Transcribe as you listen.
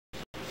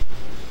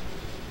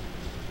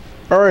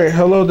Alright,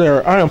 hello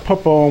there. I am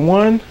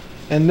Papa01,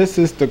 and this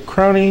is the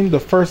crowning the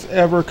first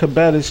ever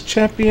Combatants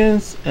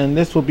Champions, and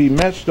this will be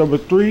match number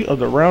 3 of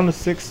the round of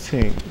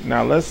 16.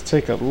 Now let's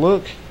take a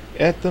look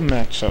at the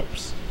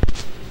matchups.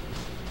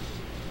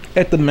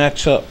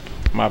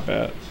 My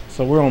bad.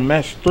 So we're on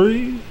match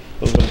 3.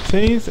 Those are the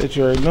teams. As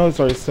you already know, it's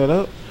already set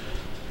up.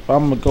 But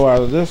I'm going to go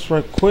out of this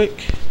right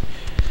quick.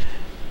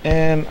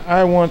 And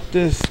I want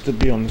this to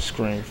be on the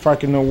screen. If I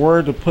can know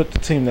where to put the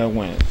team that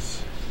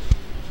wins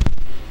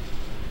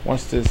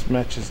once this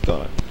match is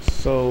done.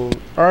 So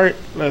alright,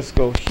 let's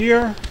go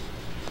here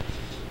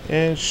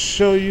and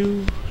show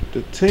you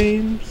the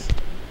teams.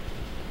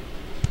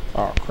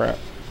 Oh crap,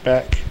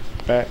 back.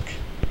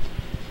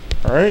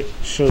 Alright,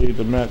 show you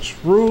the match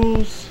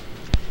rules.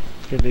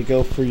 Here they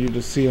go for you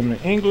to see them in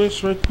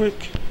English right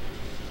quick.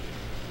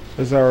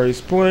 As I already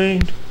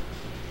explained,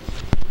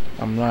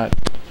 I'm not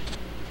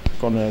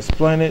gonna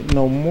explain it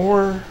no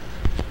more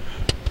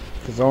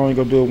because I'm only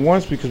gonna do it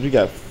once because we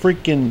got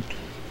freaking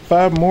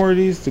 5 more of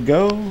these to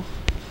go.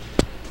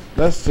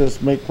 Let's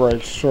just make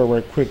sure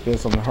right quick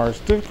that's on the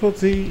hardest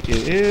difficulty.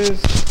 It is.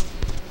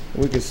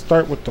 We can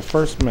start with the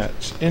first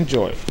match.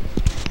 Enjoy.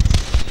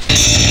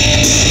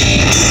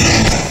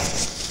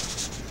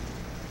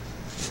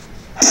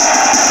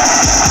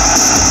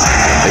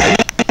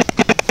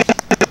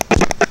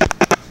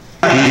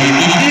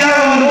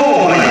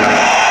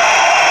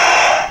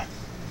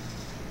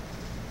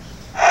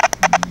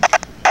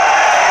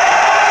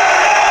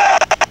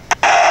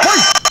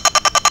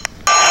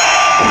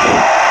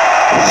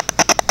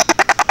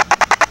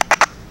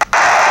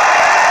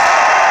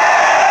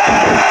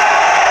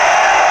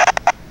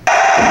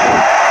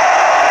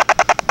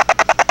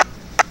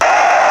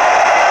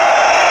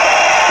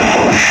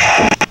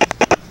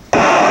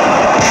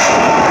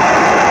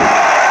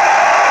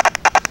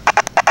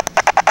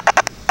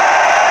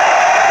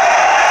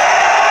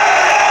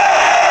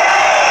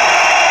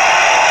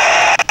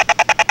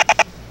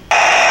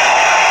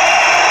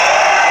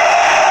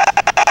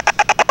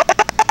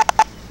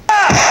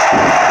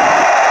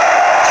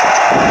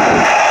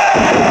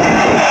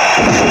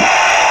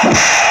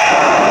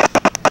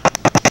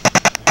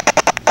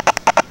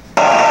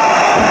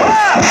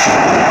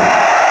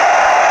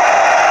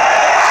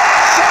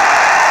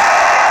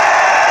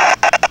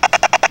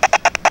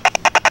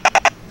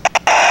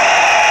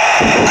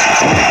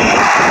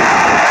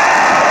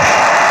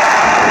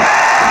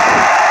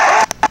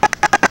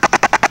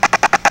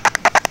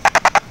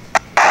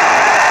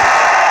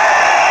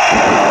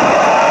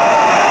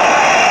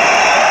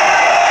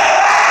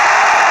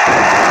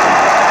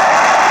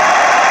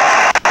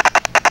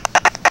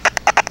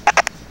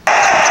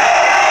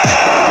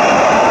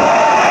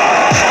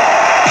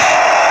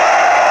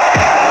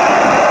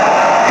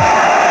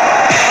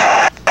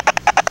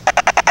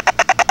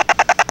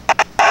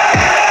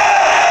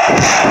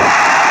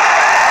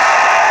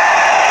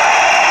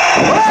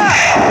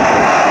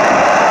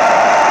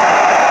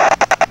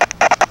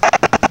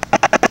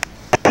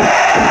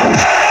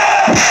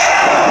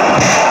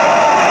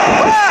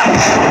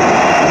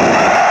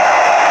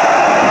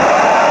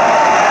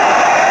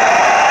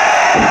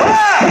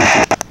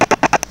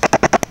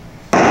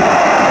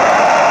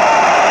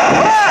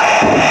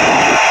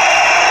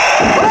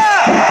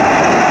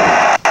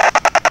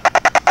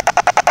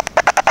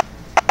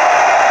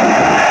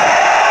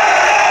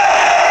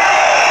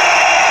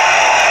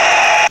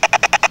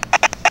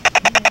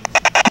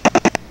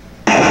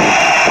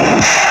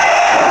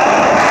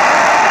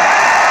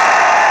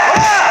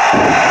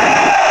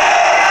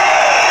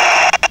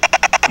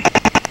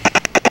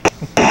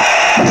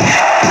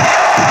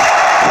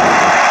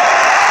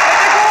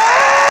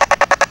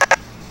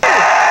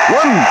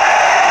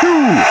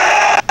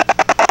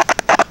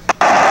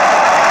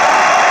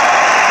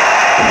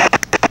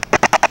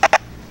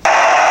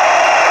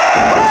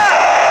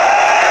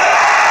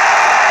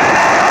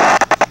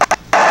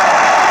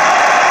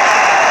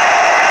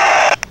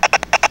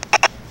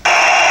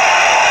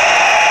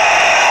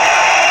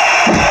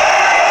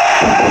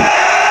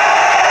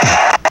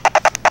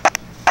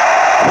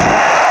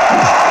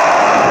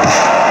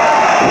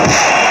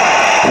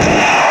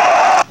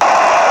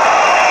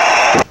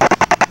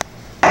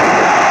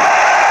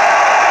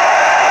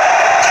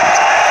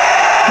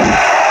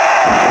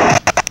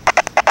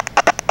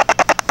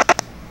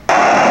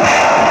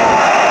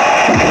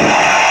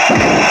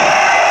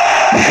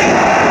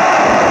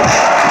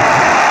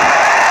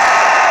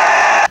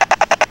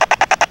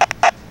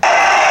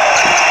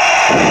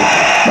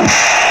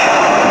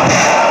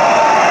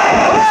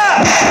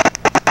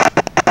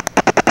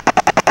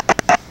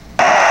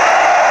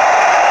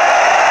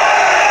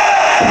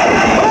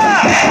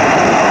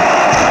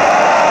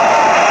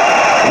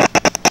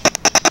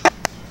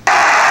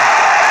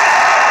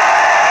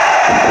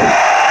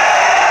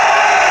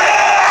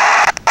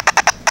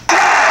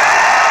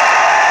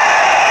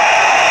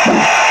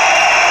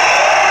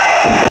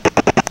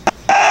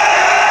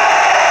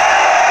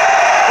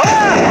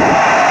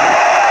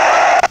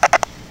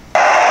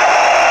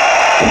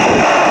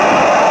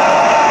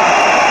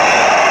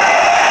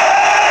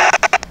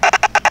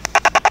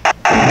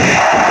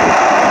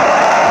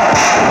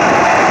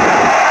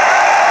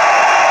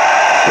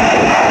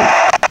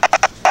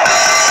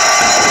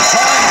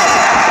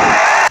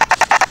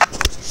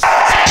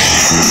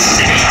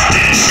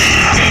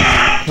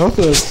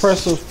 Another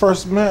impressive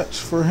first match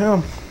for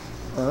him.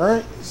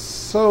 Alright,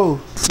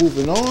 so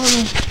moving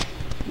on,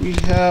 we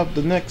have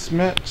the next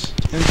match.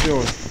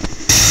 Enjoy.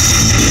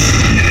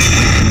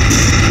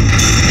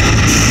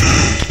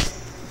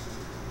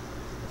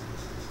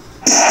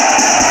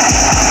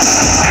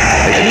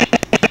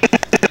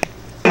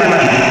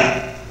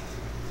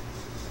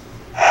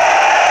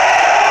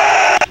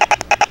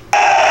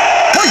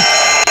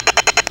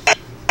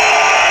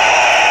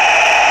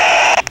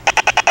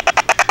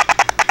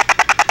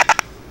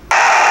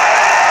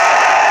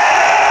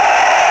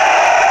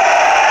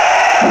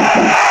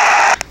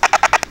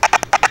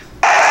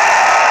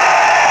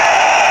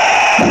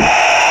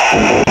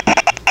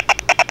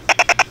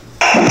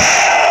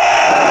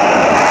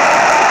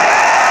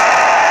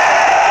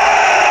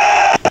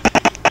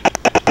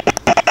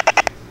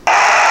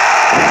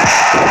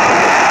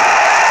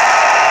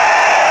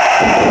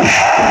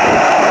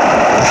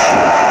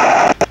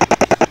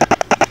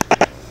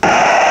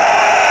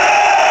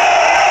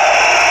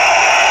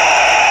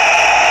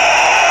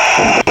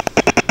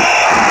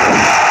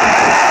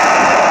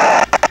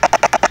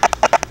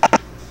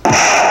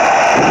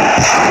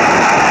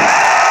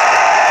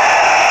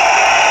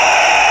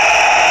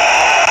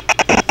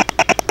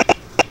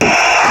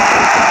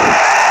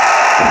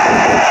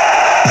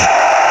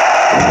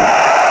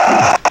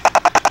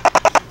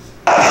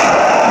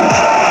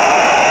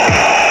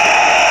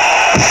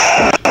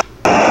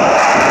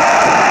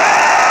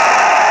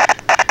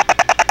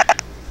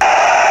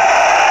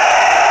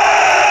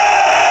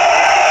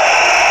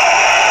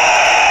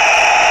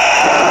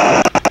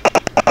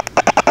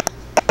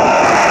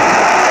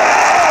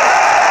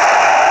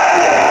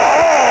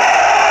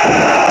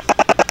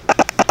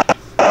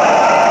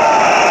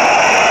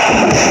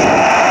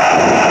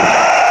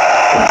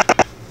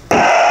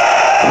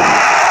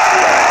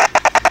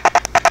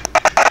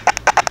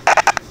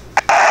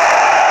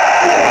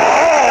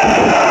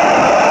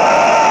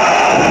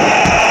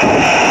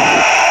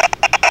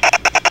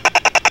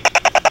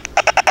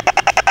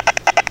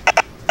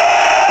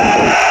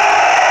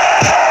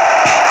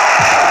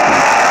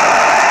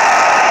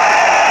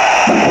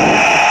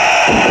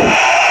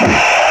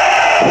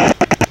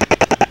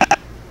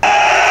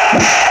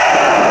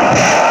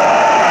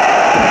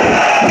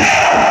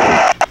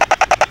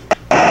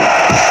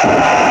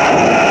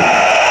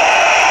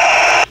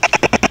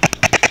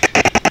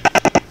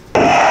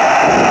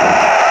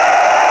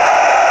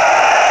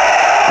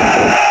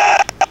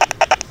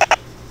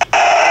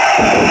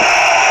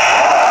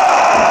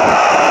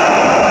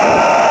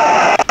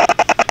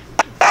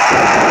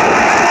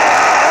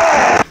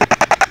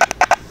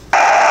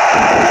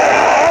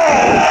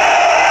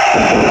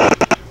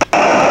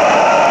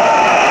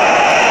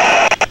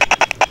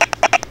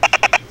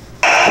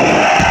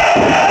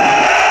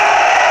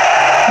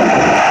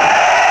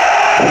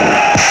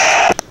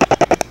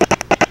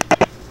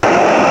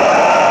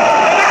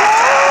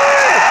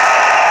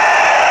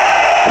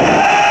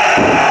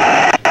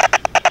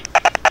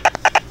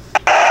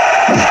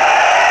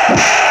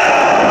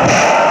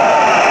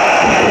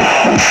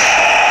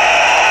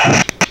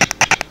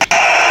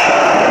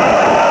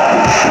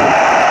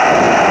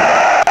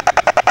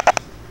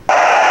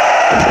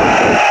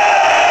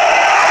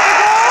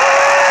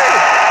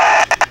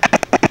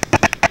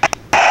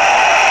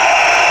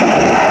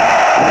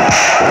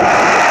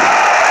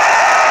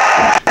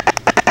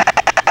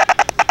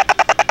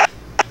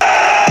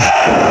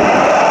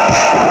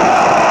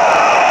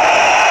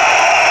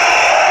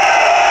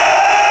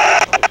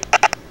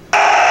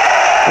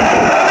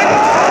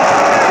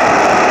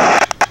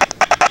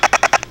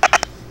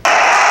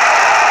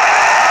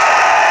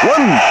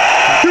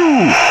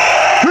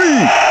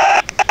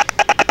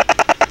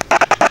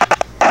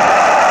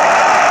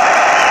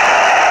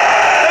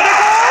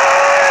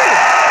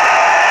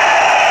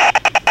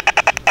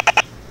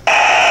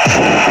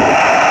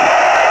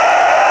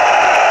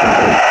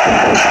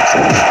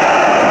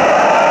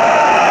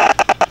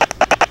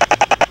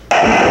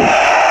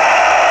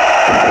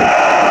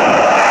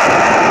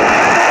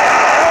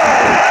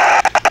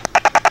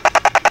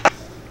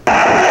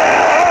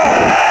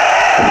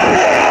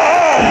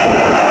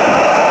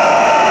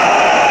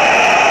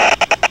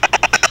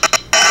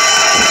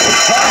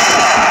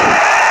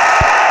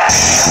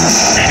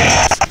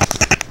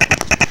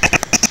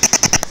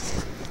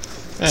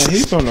 Man,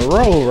 he's on the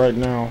roll right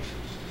now.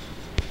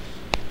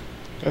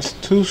 That's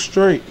 2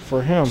 straight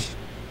for him.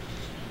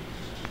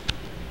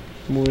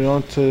 Moving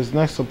on to his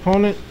next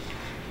opponent.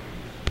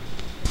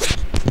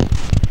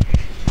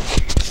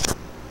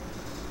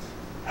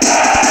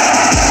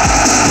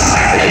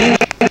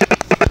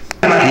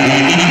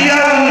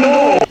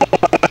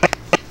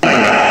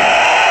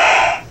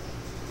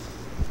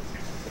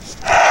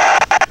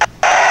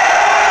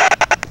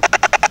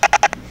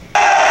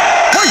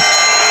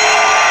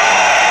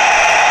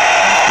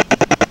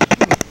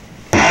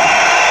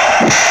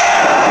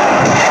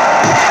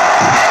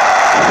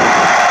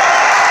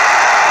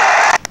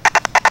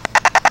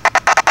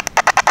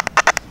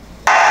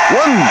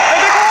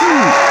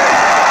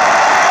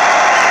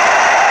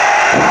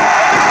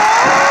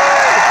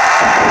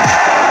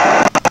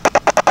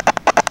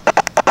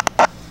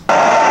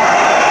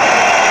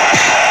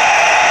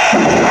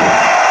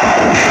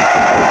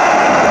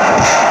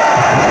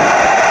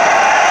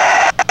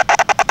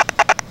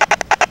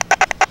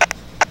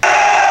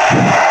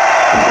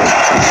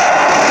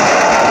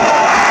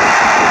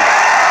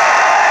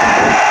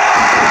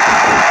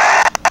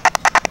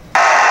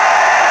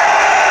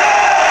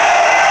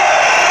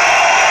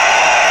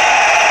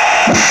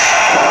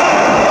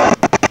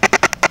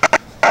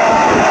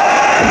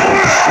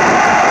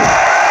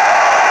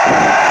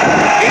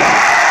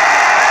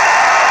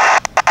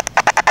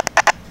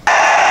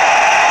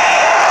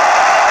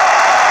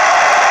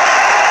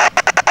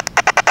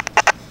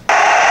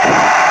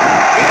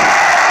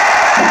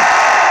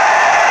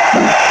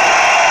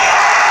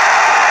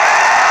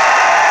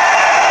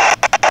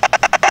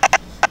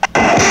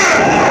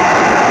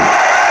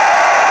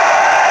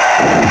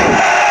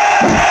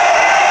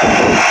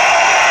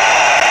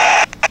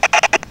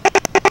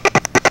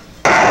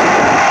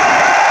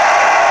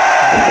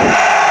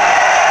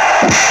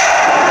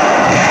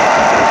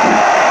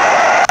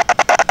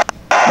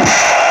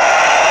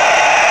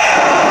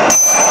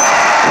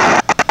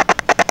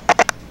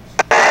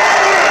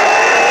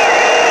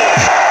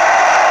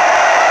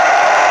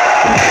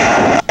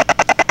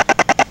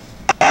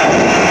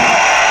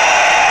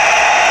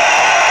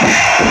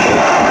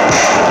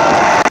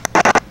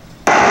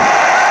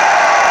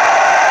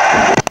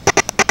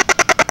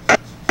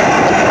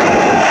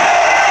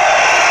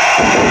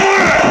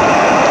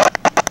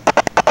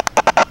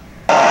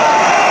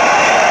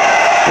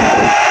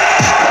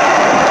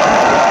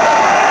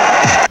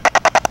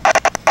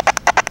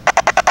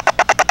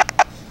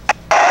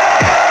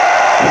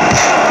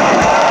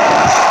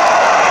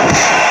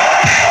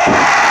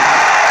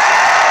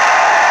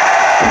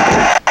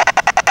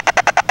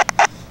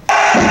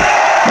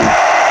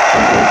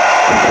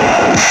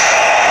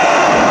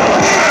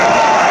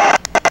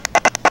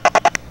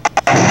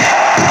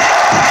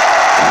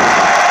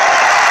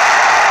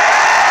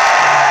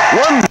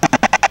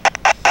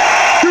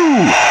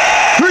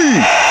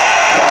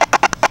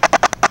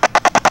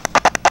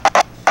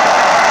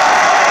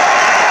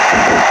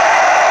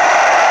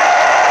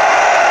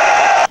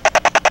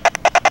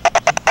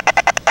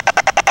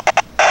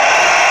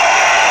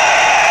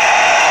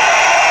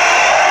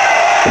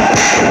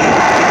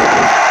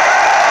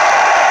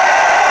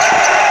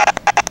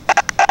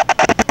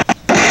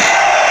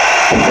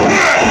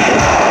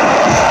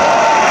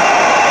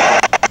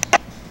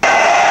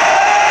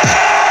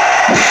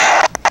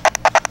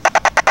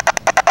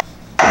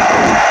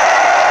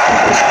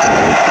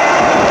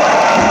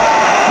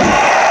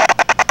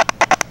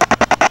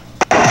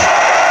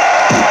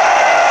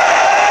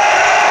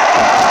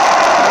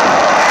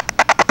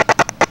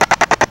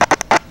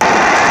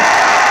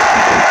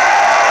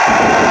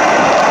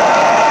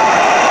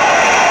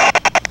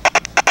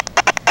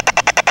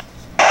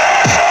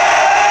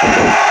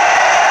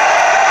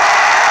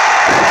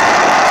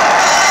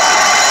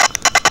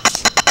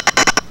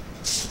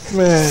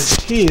 Man,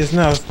 he is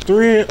now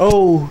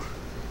 3-0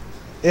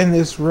 in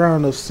this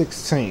round of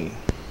 16.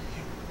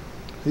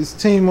 His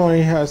team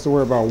only has to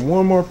worry about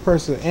one more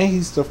person, and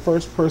he's the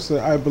first person,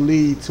 I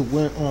believe, to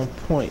win on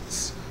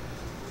points,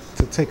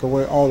 to take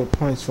away all the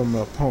points from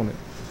the opponent.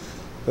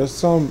 There's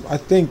some, I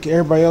think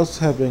everybody else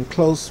have been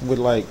close with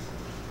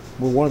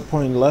 1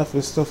 point left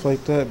and stuff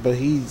like that, but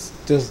he's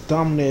just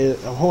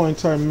dominated a whole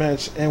entire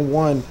match and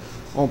won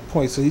on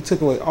points. So he took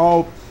away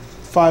all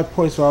 5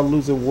 points while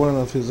losing one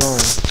of his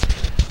own.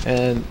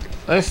 And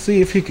let's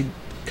see if he can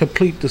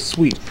complete the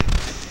sweep.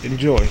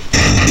 Enjoy.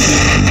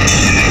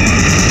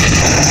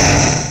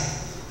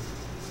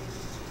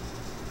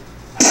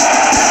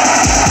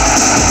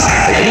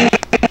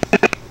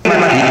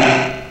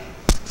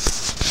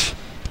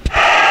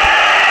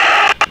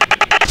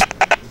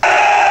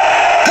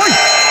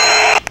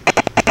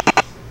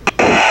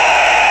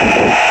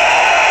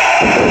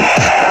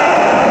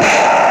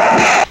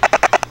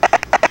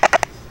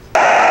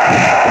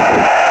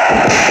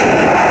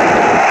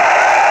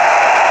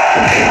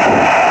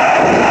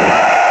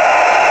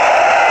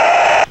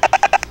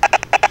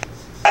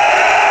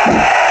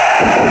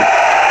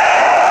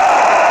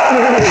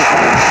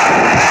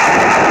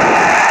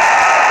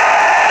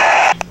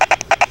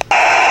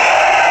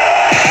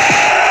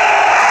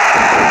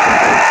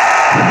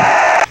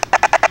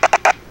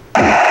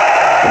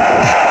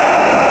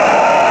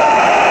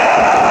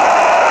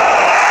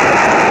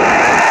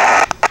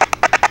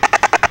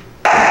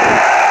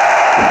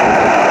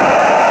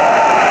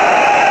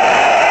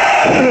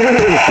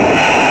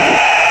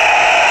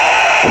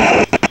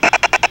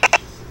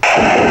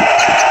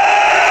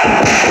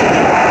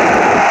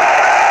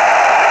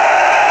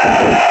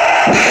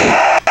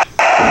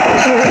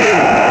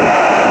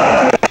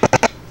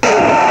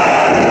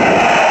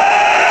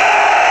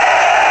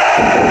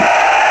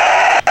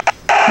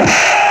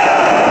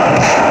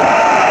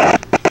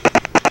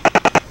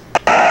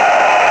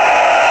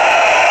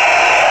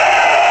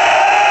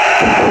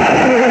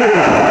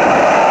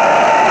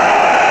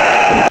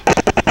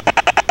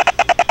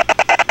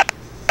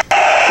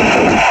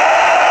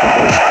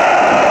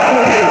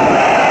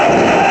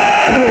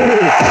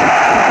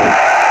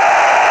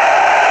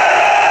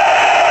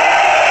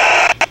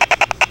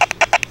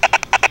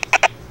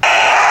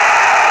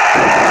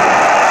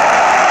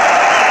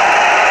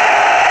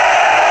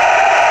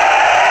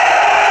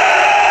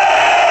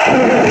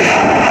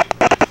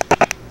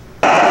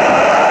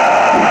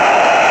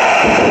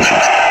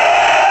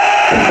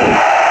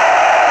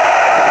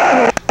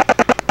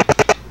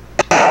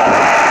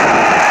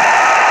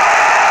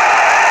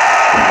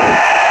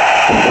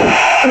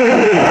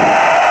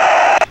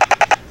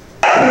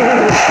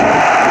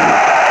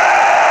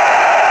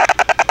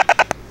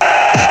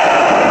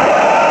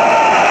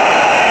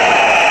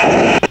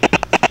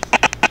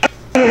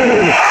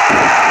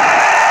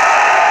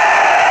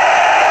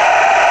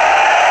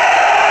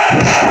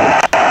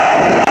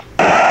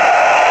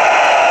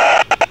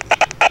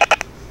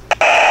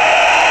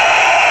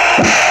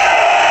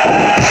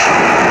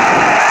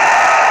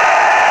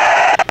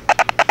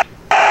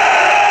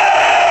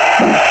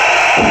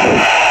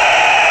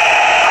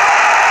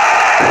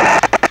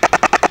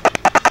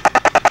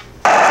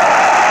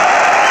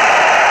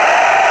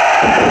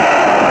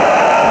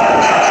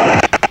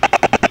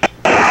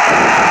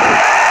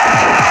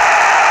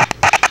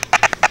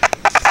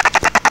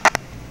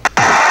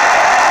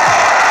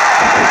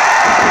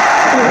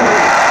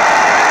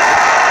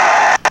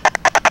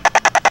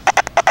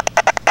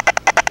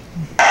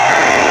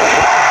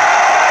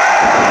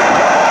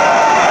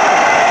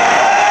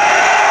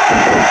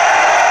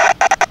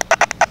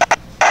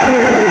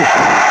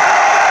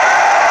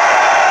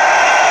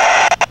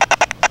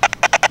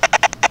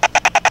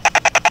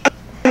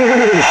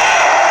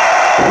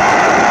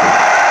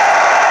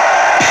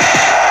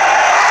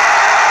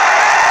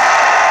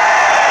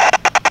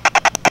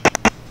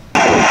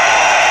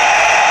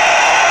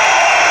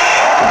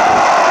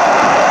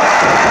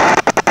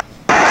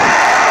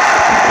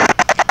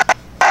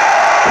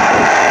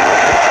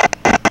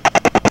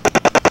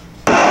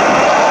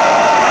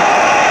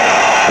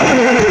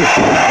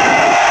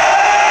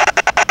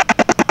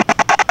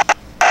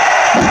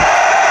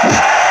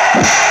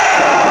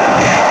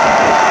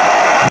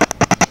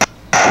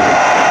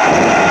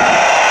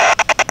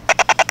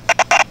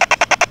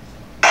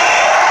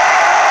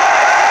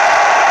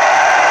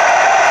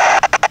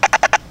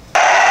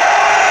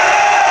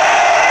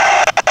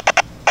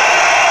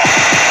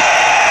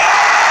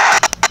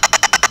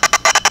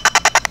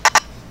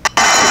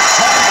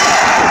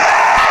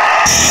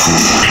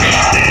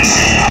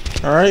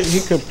 Alright, he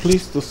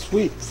completes the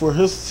sweep for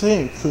his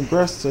team.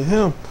 Congrats to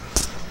him.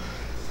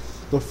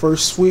 The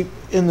first sweep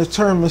in the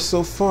tournament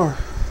so far.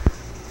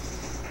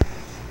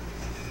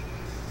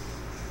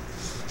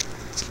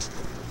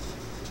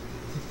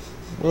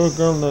 We're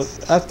gonna,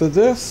 after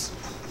this,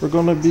 we're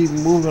gonna be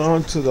moving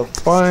on to the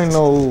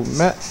final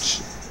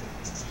match.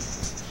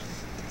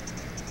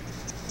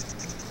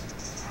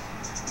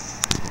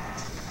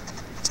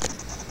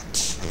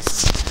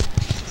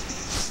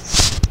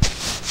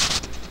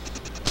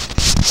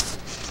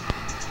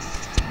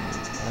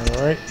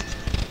 All right.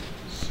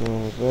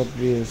 So that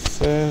being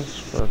said,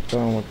 we're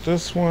done with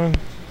this one.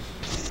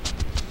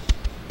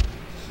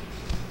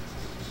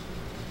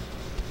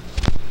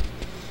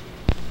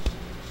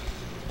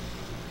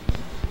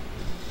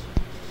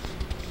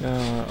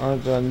 Now, all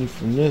that I need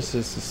from this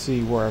is to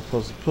see where I'm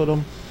supposed to put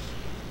them.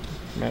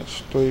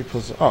 Match 3,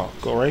 oh,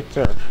 go right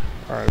there.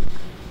 Alright.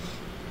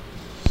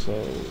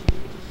 So,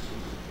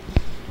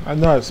 I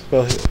know how to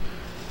spell it.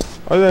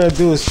 All I gotta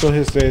do is spell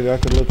his days. I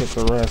can look at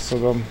the rest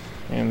of them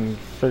and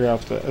figure out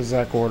the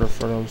exact order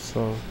for them.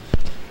 So,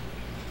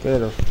 they're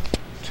the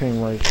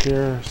team right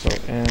here. So,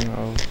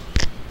 N-O.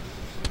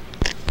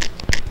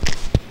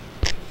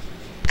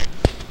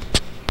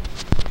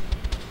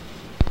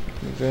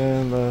 And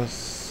then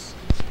let's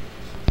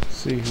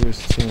see who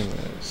his team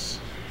is.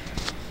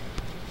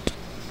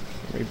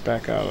 Let me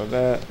back out of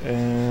that,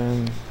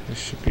 and it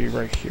should be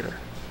right here.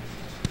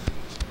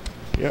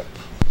 Yep.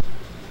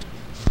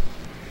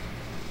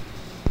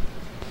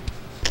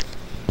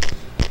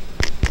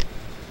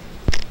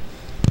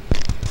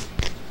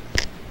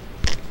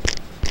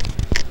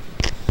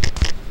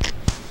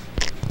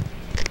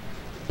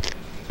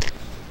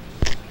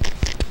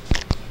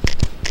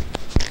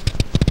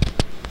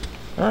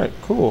 Alright,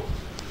 cool.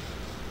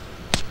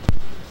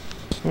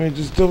 Let me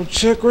just double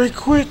check right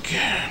quick.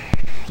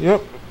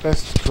 Yep,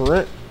 that's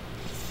correct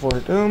for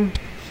them.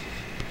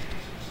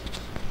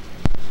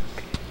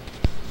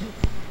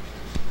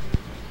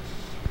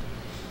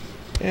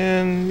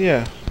 And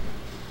yeah,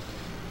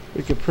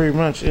 we could pretty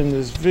much end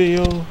this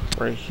video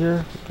right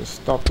here. We could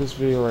stop this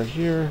video right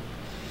here.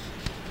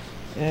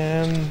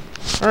 And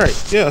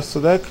alright, yeah,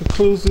 so that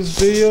concludes this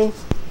video.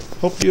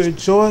 Hope you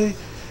enjoy.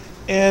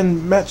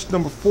 And match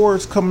number 4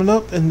 is coming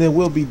up, and then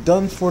we'll be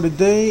done for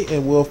today,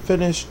 and we'll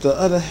finish the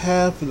other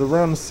half of the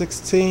round of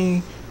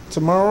 16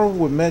 tomorrow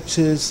with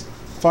matches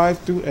 5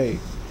 through 8.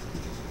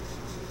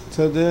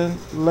 Till then,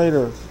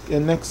 later.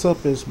 And next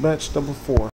up is match number 4.